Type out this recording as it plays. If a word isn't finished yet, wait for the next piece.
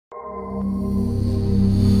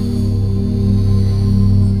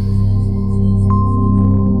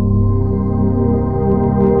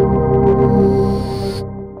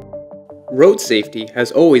Road safety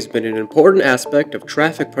has always been an important aspect of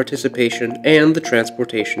traffic participation and the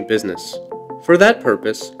transportation business. For that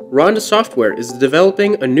purpose, Rhonda Software is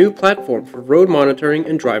developing a new platform for road monitoring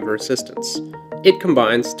and driver assistance. It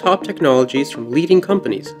combines top technologies from leading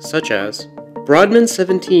companies such as Broadman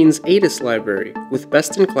 17's ADAS library with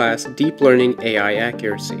best-in-class deep learning AI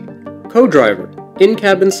accuracy, Co-Driver,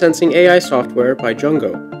 in-cabin sensing AI software by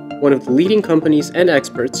Jungo, one of the leading companies and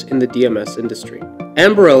experts in the DMS industry.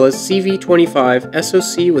 Ambarella's CV25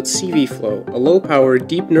 SoC with CV Flow, a low-power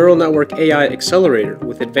deep neural network AI accelerator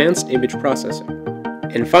with advanced image processing.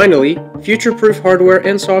 And finally, future-proof hardware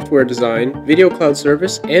and software design, video cloud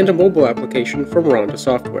service, and a mobile application from Rhonda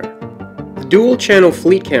Software. The dual-channel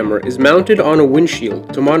fleet camera is mounted on a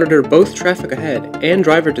windshield to monitor both traffic ahead and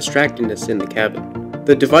driver distractedness in the cabin.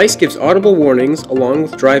 The device gives audible warnings along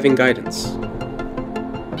with driving guidance.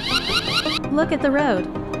 Look at the road.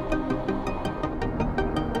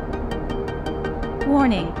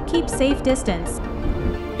 Warning, keep safe distance.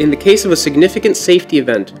 In the case of a significant safety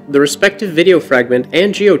event, the respective video fragment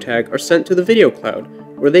and geotag are sent to the video cloud,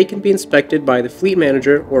 where they can be inspected by the fleet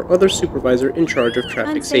manager or other supervisor in charge of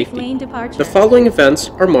traffic safety. The following events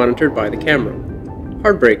are monitored by the camera: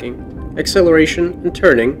 hard braking, acceleration and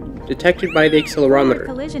turning, detected by the accelerometer,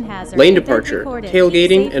 lane departure,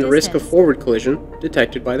 tailgating and risk of forward collision,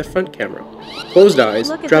 detected by the front camera. Closed eyes,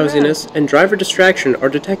 drowsiness, and driver distraction are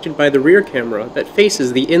detected by the rear camera that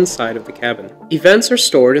faces the inside of the cabin. Events are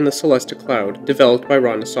stored in the Celesta Cloud, developed by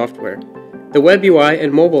Rhonda Software. The web UI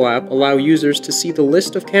and mobile app allow users to see the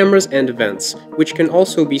list of cameras and events, which can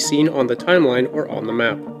also be seen on the timeline or on the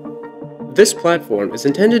map. This platform is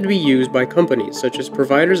intended to be used by companies such as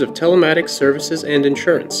providers of telematics services and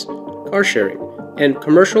insurance, car sharing, and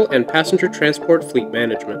commercial and passenger transport fleet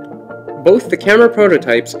management. Both the camera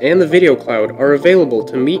prototypes and the video cloud are available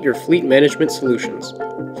to meet your fleet management solutions.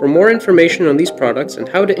 For more information on these products and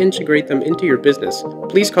how to integrate them into your business,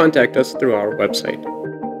 please contact us through our website.